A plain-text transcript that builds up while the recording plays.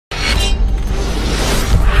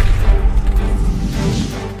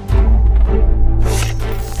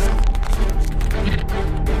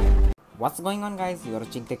What's going on guys, you are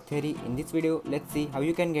watching TechTheory. In this video, let's see how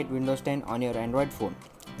you can get Windows 10 on your Android phone.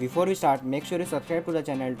 Before we start, make sure you subscribe to the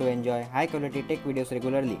channel to enjoy high quality tech videos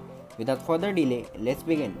regularly. Without further delay, let's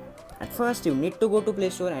begin. At first, you need to go to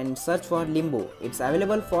Play Store and search for Limbo. It's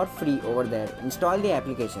available for free over there. Install the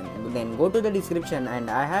application. Then go to the description and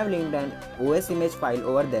I have linked an OS image file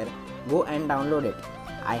over there. Go and download it.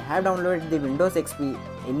 I have downloaded the Windows XP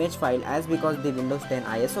image file as because the Windows 10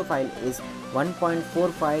 ISO file is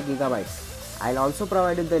 1.45 gigabytes. I'll also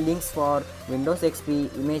provide you the links for Windows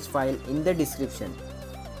XP image file in the description.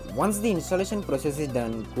 Once the installation process is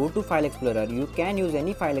done, go to File Explorer. You can use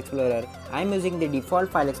any file explorer. I'm using the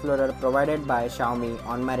default file explorer provided by Xiaomi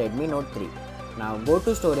on my Redmi Note 3. Now go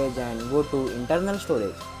to storage and go to internal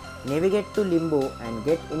storage. Navigate to Limbo and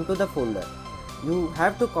get into the folder. You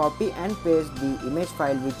have to copy and paste the image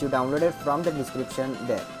file which you downloaded from the description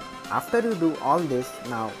there. After you do all this,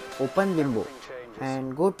 now open Limbo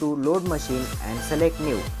and go to load machine and select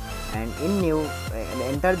new, and in new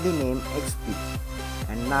enter the name XP.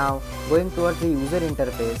 And now going towards the user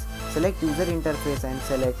interface, select user interface and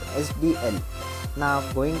select SDL. Now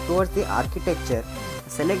going towards the architecture,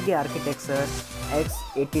 select the architecture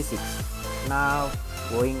x86. Now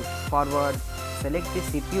going forward, select the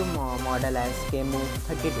CPU model as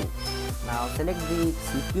KMU32. Now select the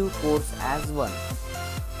CPU cores as 1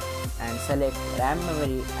 and select RAM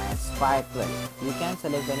memory as 512. You can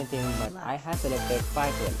select anything but I have selected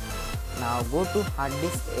 512. Now go to hard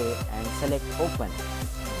disk A and select open.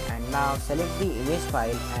 And now select the image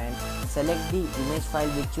file and select the image file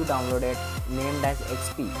which you downloaded named as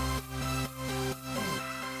XP.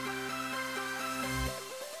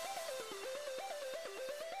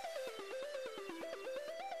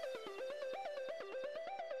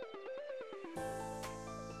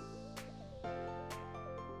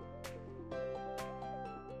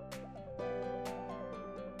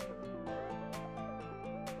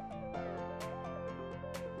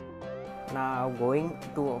 Now going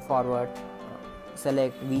to forward,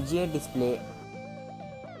 select VGA Display .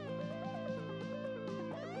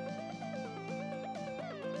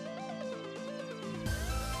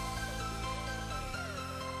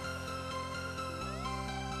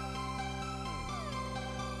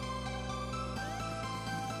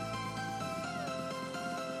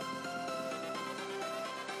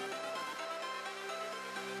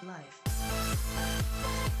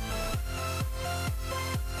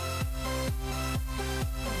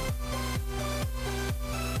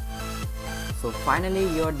 So finally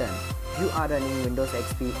you are done. You are running Windows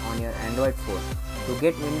XP on your Android phone. To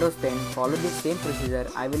get Windows 10, follow the same procedure.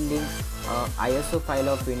 I will link ISO file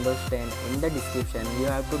of Windows 10 in the description. You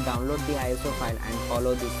have to download the ISO file and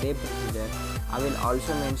follow the same procedure. I will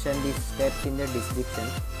also mention the steps in the description.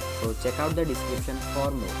 So check out the description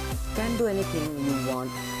for more. You can do anything you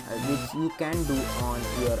want which you can do on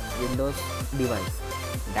your Windows device.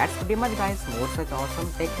 That's pretty much guys. More such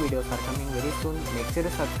awesome tech videos are coming very soon. Make sure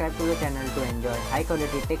to subscribe to the channel to enjoy high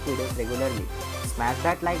quality tech videos regularly. Smash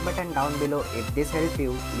that like button down below if this helped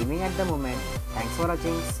you living at the moment. Thanks for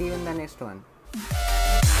watching. See you in the next one.